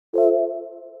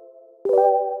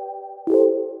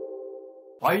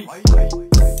Hey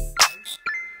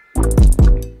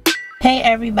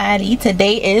everybody,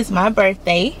 today is my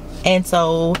birthday and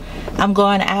so I'm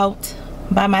going out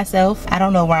by myself. I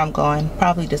don't know where I'm going,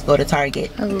 probably just go to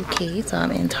Target. Okay, so I'm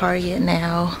in Target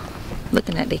now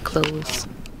looking at their clothes.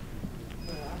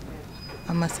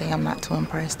 I must say I'm not too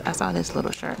impressed. I saw this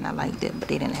little shirt and I liked it, but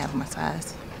they didn't have my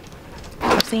size.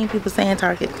 I've seen people saying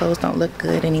Target clothes don't look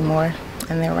good anymore,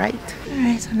 and they're right.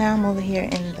 Alright, so now I'm over here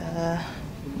in the,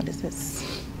 what is this,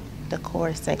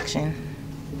 decor section.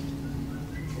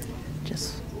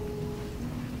 Just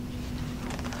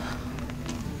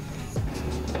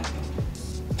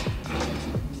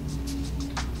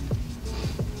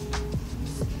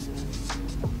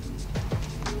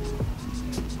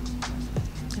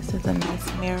this is a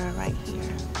nice mirror right here.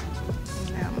 I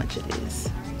wonder how much it is.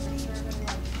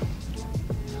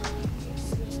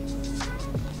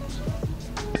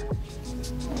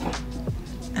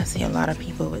 I see a lot of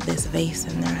people with this vase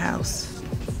in their house.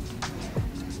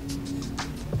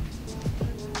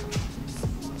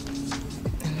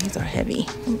 And these are heavy.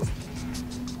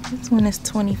 This one is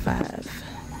 $25.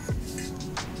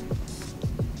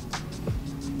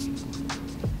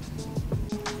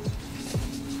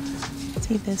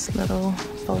 See this little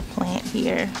faux plant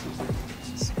here.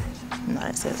 No,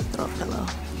 it says throw pillow.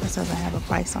 This doesn't have a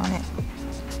price on it.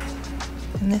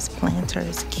 And this planter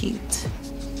is cute.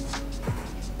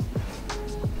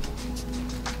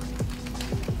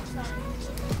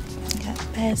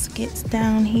 Baskets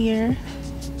down here.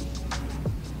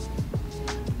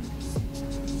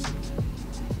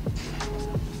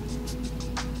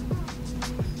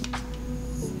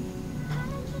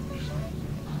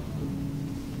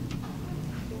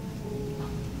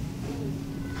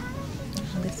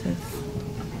 This is,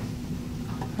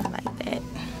 I like that.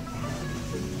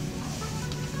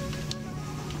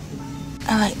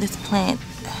 I like this plant.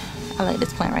 I like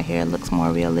this plant right here. It looks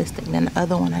more realistic than the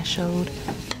other one I showed.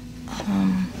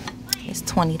 It's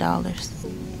 $20.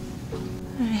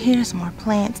 Alright, here's more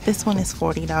plants. This one is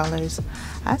 $40.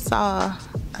 I saw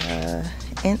a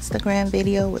Instagram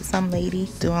video with some lady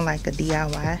doing like a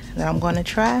DIY that I'm going to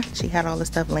try. She had all the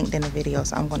stuff linked in the video,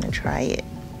 so I'm going to try it.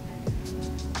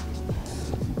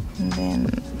 And then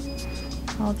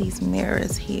all these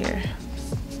mirrors here.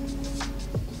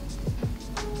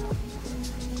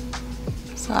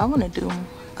 So I want to do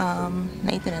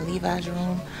Nathan and Levi's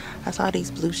room. I saw these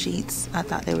blue sheets. I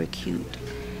thought they were cute.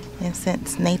 And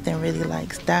since Nathan really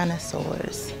likes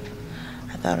dinosaurs,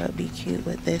 I thought it would be cute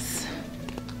with this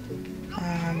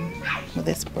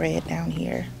spread down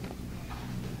here.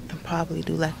 And probably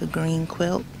do like a green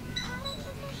quilt.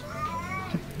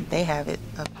 They have it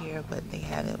up here, but they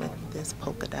have it with this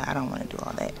polka dot. I don't want to do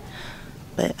all that.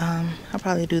 But I'll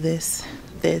probably do this,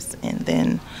 and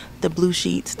then the blue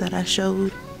sheets that I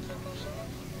showed.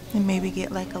 And maybe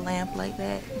get like a lamp like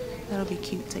that. That'll be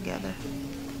cute together.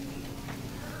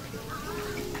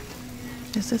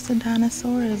 Is this a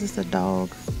dinosaur or is this a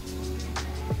dog?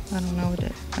 I don't know what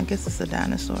it, I guess it's a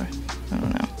dinosaur. I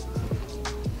don't know.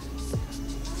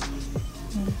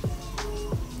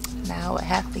 Now I would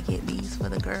have to get these for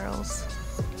the girls.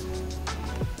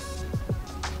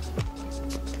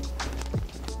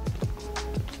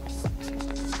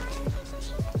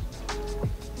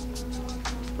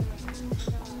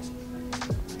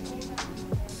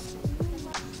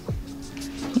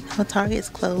 Target's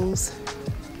clothes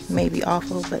may be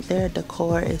awful, but their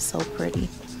decor is so pretty.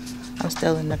 I'm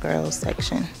still in the girls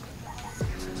section.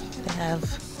 They have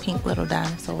pink little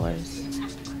dinosaurs.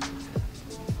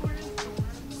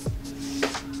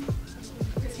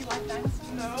 Does he like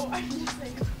dinosaurs? No, I'm just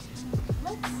like,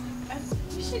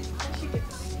 we should get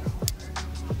this.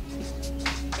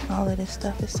 All of this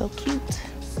stuff is so cute.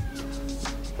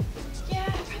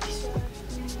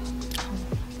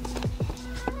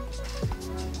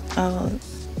 Oh,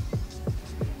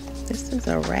 this is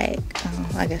a rack.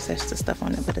 I guess that's the stuff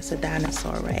on it, but it's a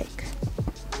dinosaur rack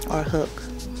or hook.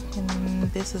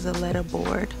 And this is a letter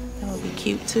board. That would be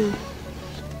cute too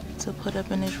to put up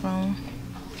in this room.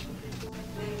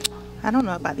 I don't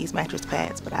know about these mattress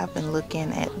pads, but I've been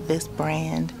looking at this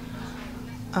brand,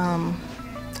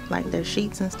 like their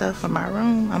sheets and stuff for my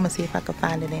room. I'm gonna see if I can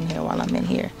find it in here while I'm in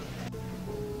here.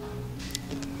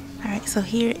 All right, so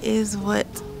here is what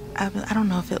I don't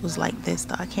know if it was like this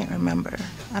though. I can't remember.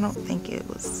 I don't think it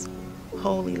was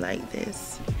wholly like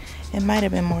this. It might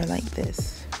have been more like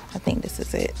this. I think this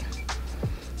is it.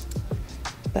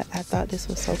 But I thought this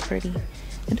was so pretty.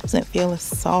 It doesn't feel as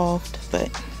soft, but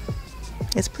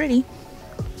it's pretty.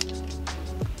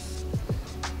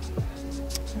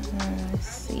 Let's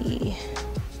see.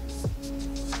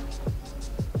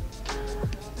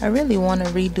 I really want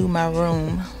to redo my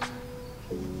room.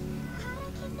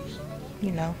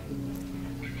 you know,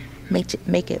 make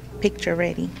it picture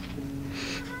ready.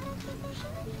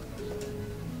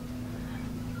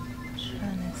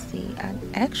 Trying to see, I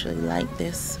actually like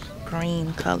this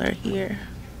green color here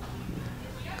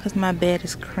because my bed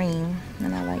is cream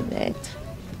and I like that.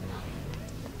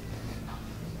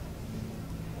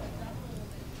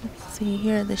 Let's see,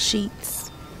 here are the sheets.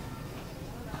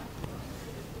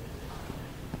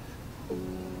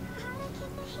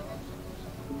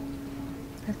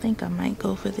 I think I might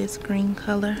go for this green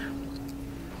color.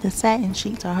 The satin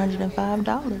sheets are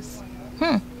 $105.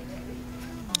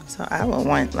 So I would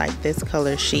want like this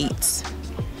color sheets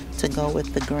to go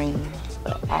with the green,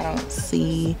 but I don't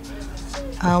see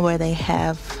where they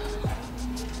have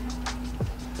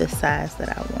the size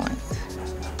that I want,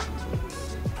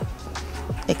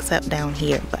 except down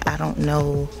here, but I don't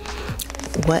know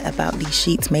what about these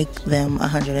sheets make them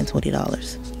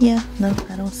 $120. Yeah, no,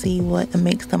 I don't see what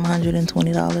makes them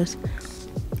 $120.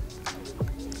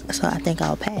 So I think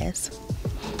I'll pass.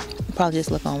 Probably just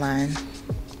look online.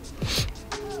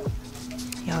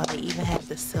 Y'all, they even have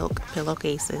the silk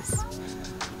pillowcases.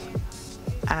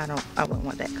 I wouldn't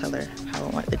want that color. I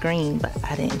would want the green, but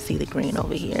I didn't see the green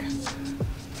over here.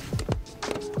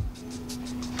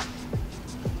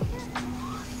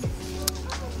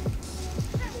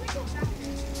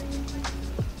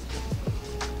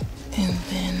 And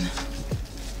then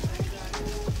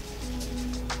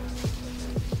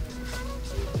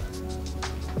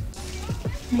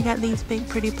I got these big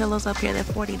pretty pillows up here. They're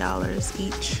 $40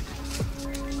 each.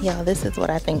 Yeah, this is what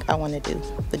I think I want to do.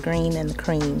 The green and the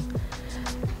cream.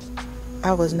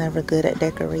 I was never good at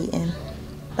decorating,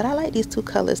 but I like these two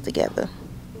colors together.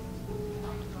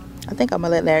 I think I'm gonna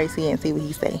let Larry see it and see what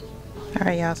he say. All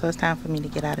right, y'all, so it's time for me to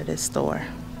get out of this store.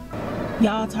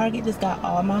 Y'all, Target just got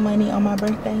all my money on my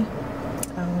birthday.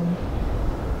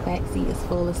 Back seat is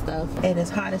full of stuff. It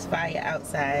is hot as fire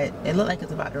outside. It looked like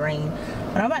it's about to rain.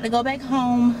 But I'm about to go back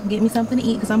home, get me something to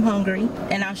eat because I'm hungry.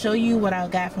 And I'll show you what I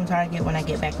got from Target when I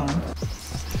get back home.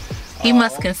 He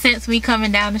must consent me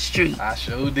coming down the street. I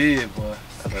sure did, boy.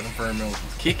 I let him firm was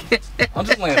kicking. I'm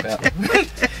just playing about.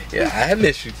 Yeah, I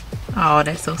miss you. Oh,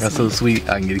 that's so sweet. That's so sweet.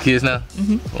 I can get a kiss now?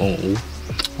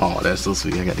 Mm-hmm. Oh, that's so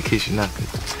sweet. I got to kiss you now.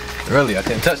 Earlier, I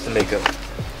couldn't touch the makeup.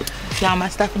 See all my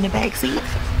stuff in the back seat?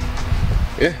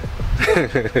 Yeah.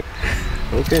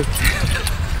 Okay.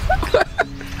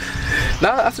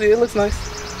 Nah, I see it looks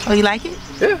nice. Oh, you like it?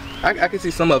 Yeah, I can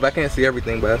see some of it. I can't see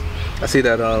everything, but I see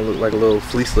that look like a little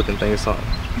fleece looking thing or something.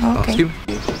 Okay. Excuse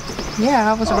me.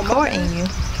 Yeah, I was recording you.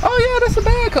 Oh yeah, that's a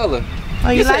bad color. Oh,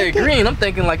 you like said it? Green. I'm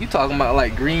thinking like you talking about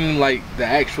like green, like the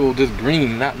actual just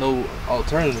green, not no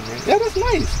alternative green. Yeah, that's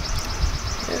nice.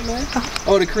 Yeah, man.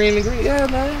 Oh, the cream and green. Yeah,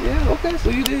 man. Yeah, okay. So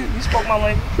you spoke my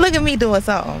language. Look at me doing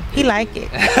something. He like it.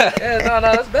 Yeah, no,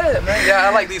 that's bad, man. Yeah,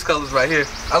 I like these colors right here.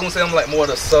 I was gonna say I'm like more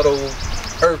the subtle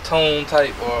earth tone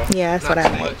type, or yeah, that's what I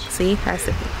like. Much. See, I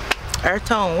said earth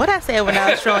tone. What I said when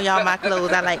I was showing y'all my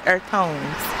clothes, I like earth tones.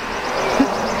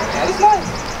 Yeah, that's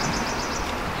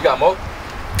nice. You got more?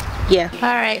 Yeah.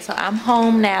 Alright, so I'm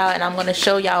home now and I'm going to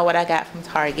show y'all what I got from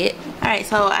Target. Alright,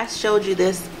 so I showed you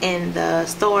this in the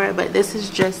store, but this is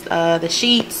just the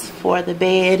sheets for the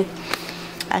bed.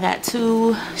 I got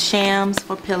 2 shams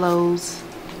for pillows.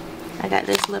 I got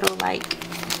this little like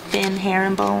thin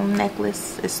herringbone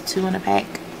necklace. It's 2 in a pack.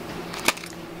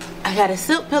 I got a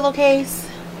silk pillowcase.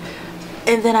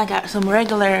 And then I got some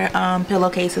regular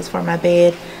pillowcases for my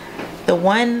bed. The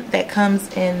one that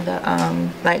comes in the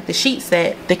like the sheet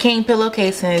set, the king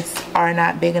pillowcases are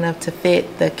not big enough to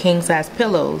fit the king size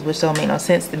pillows, which don't make no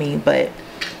sense to me, but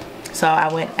so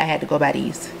I had to go buy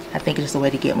these. I think it's just a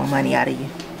way to get more money out of you.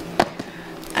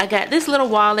 I got this little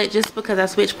wallet just because I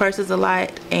switch purses a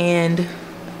lot and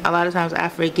a lot of times I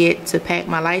forget to pack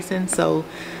my license, so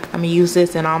I'm gonna use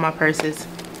this in all my purses.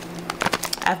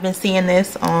 I've been seeing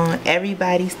this on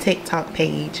everybody's TikTok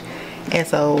page, and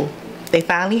so they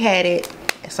finally had it,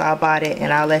 so I bought it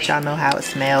and I'll let y'all know how it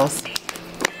smells.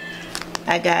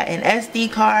 I got an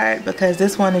SD card because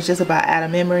this one is just about out of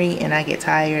memory and I get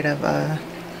tired of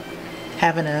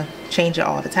having to change it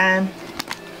all the time.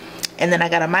 And then I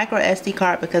got a micro SD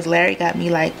card because Larry got me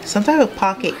like some type of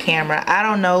pocket camera. I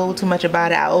don't know too much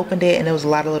about it. I opened it and there was a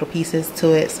lot of little pieces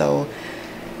to it, so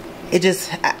it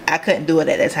just, I couldn't do it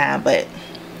at that time, but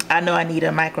I know I need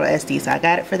a micro SD, so I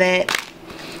got it for that.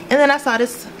 And then I saw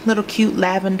this little cute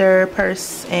lavender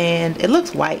purse, and it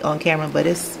looks white on camera, but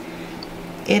it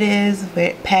is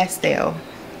pastel.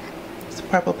 It's a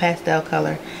purple pastel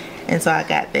color, and so I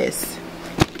got this.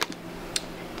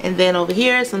 And then over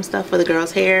here, some stuff for the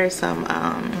girls' hair, some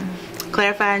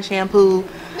clarifying shampoo,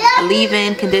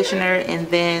 leave-in conditioner, and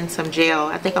then some gel.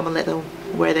 I think I'm gonna let the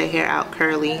wear their hair out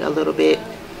curly a little bit.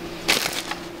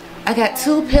 I got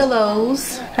 2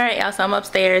 pillows. All right, y'all, so I'm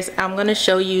upstairs. I'm gonna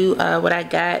show you what I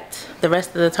got, the rest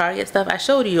of the Target stuff. I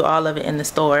showed you all of it in the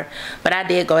store, but I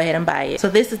did go ahead and buy it. So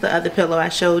this is the other pillow I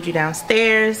showed you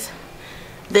downstairs.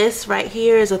 This right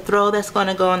here is a throw that's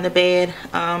gonna go on the bed.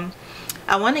 I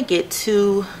wanna get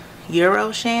 2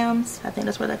 Euro shams, I think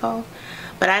that's what they're called,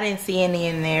 but I didn't see any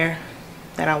in there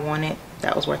that I wanted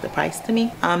that was worth the price to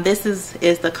me. This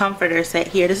is the comforter set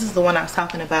here. This is the one I was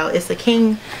talking about. It's a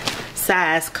king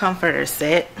size comforter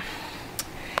set,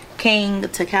 king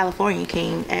to California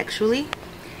king actually,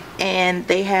 and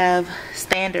they have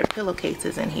standard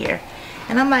pillowcases in here,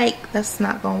 and I'm like, that's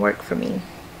not gonna work for me,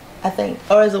 I think.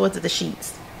 Or was it the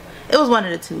sheets? It was one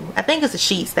of the two. I think it's the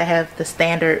sheets that have the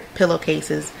standard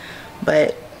pillowcases,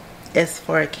 but it's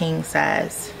for a king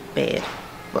size bed,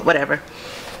 but whatever.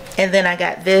 And then I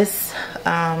got this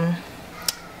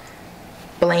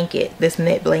blanket, this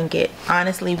knit blanket.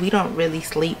 Honestly, we don't really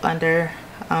sleep under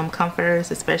comforters,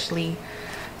 especially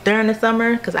during the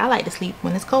summer, because I like to sleep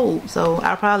when it's cold, so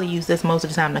I'll probably use this most of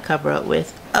the time to cover up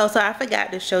with. Oh, so I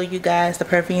forgot to show you guys the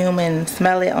perfume and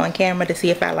smell it on camera to see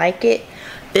if I like it.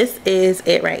 This is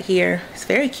it right here. It's a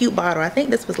very cute bottle. I think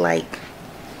this was like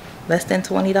less than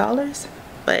 $20,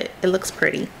 but it looks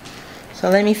pretty. So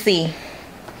let me see.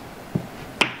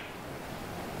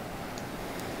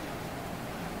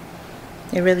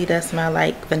 It really does smell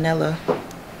like vanilla.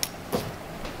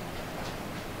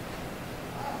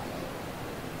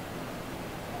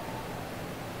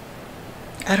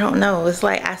 I don't know. It's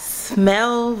like I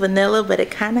smell vanilla, but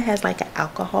it kind of has like an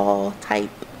alcohol type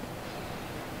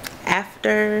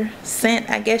after scent,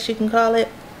 I guess you can call it.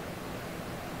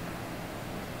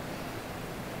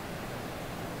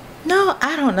 No,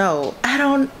 I don't know.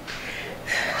 I'm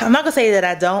not gonna say that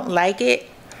I don't like it,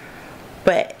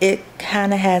 but it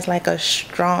kind of has like a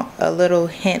little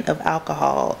hint of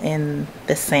alcohol in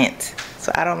the scent,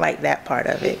 so I don't like that part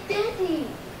of it.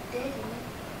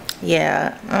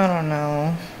 Yeah, I don't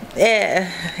know.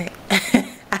 Yeah,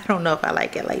 I don't know if I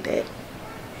like it like that.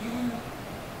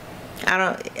 I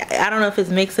don't know if it's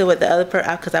mixing with the other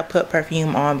because I put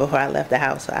perfume on before I left the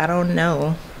house, so I don't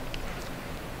know.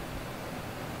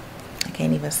 I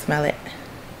can't even smell it.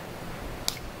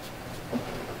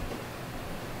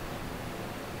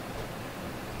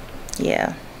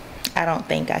 Yeah, I don't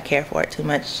think I care for it too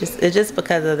much. It's just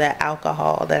because of that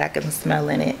alcohol that I can smell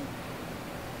in it.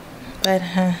 But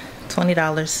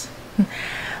 $20.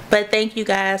 But thank you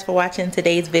guys for watching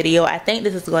today's video. I think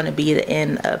this is going to be the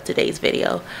end of today's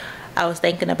video. I was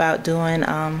thinking about doing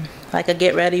like a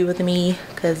get ready with me,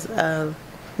 because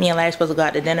me and Larry are supposed to go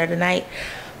out to dinner tonight,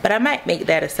 but I might make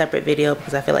that a separate video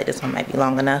because I feel like this one might be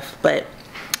long enough. But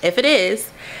if it is,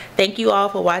 thank you all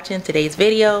for watching today's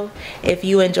video. If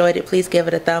you enjoyed it, please give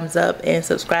it a thumbs up and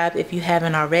subscribe if you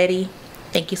haven't already.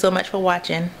 Thank you so much for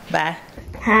watching. Bye.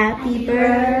 Happy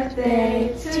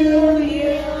birthday to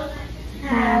you.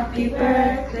 Happy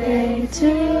birthday to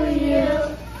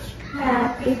you.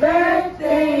 Happy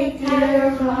birthday,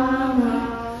 dear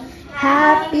mama.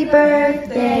 Happy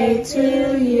birthday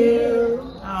to you.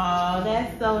 Oh,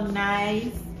 that's so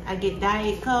nice. I get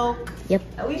Diet Coke. Yep.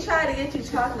 We tried to get you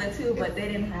chocolate too, but they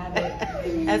didn't have it.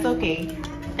 That's okay.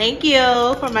 Thank you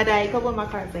for my Diet Coke. What my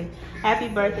card say? Happy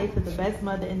birthday to the best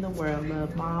mother in the world.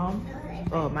 Love, Mom.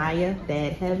 Oh, Maya,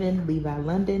 Dad, Heaven, Levi,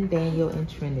 London, Daniel, and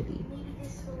Trinity.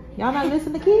 Y'all not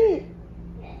listen to kids?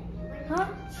 Huh?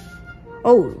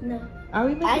 Oh. No. Are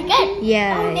we missing kids?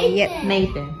 Yeah. Oh, Nathan. Yep.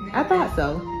 Nathan. I thought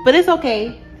so. But it's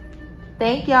okay.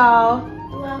 Thank y'all.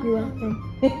 You're welcome.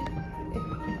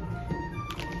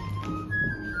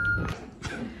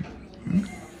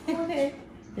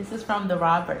 This is from the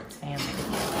Roberts family.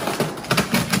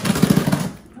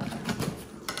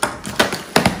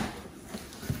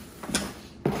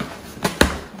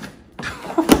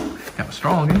 Kind of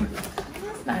strong, isn't it?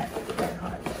 It's not that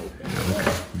hard. Yeah,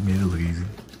 okay. You made it look easy.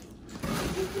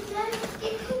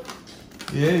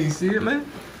 Yeah, you see it, man?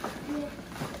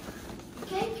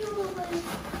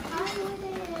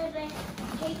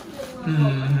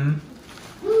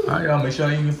 Mm-hmm. All right, y'all, make sure I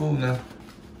eat your food now.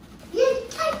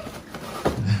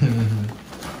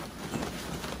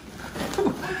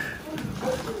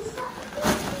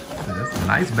 That's a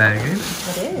nice bag, ain't it?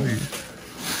 It is.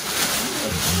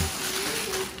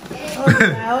 Oh,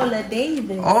 Viola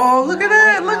Davis. Oh, look at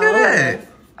that! Look at that!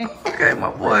 Okay,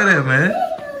 my boy there, man.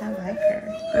 I like her.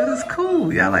 That is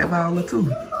cool. Yeah, I like Viola too.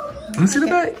 Let me see the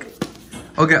back.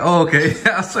 Okay, oh, okay.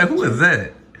 I was like, who is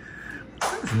that?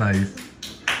 That's nice.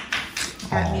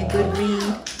 Got me a good read.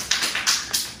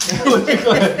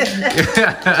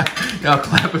 Y'all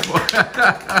clapping for her.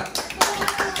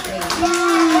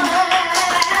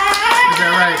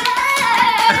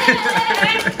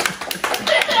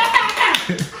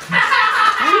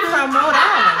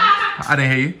 I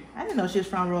didn't hear you. I didn't know she was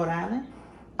from Rhode Island.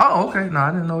 Oh, okay. No,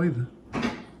 I didn't know either.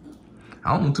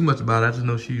 I don't know too much about it. I just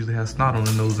know she usually has snot on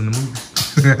her nose in the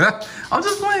movies. I'm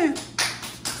just playing.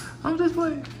 I'm just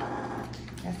playing.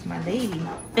 That's my lady.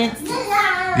 Fences.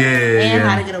 Yeah, And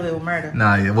How to Get Away with Murder.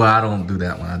 Nah, yeah. Well, I don't do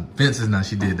that one. Fences, now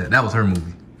she did that. That was her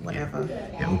movie. Whatever.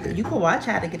 Yeah, okay. You can watch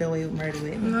How to Get Away with Murder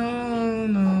with me.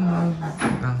 No.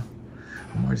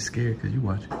 I'm already scared because you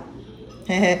watch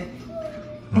it.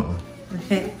 Uh-oh.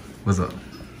 What's up?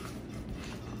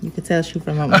 You could tell she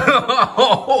from home.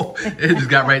 Oh, it just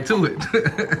got right to it.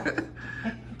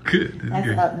 Good. That's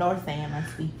good. up north saying,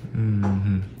 must be.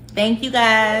 Mm-hmm. Thank you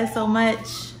guys so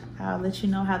much. I'll let you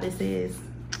know how this is.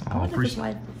 I wonder if his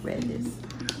appreciate wife read this.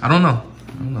 I don't know.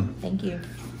 Thank you.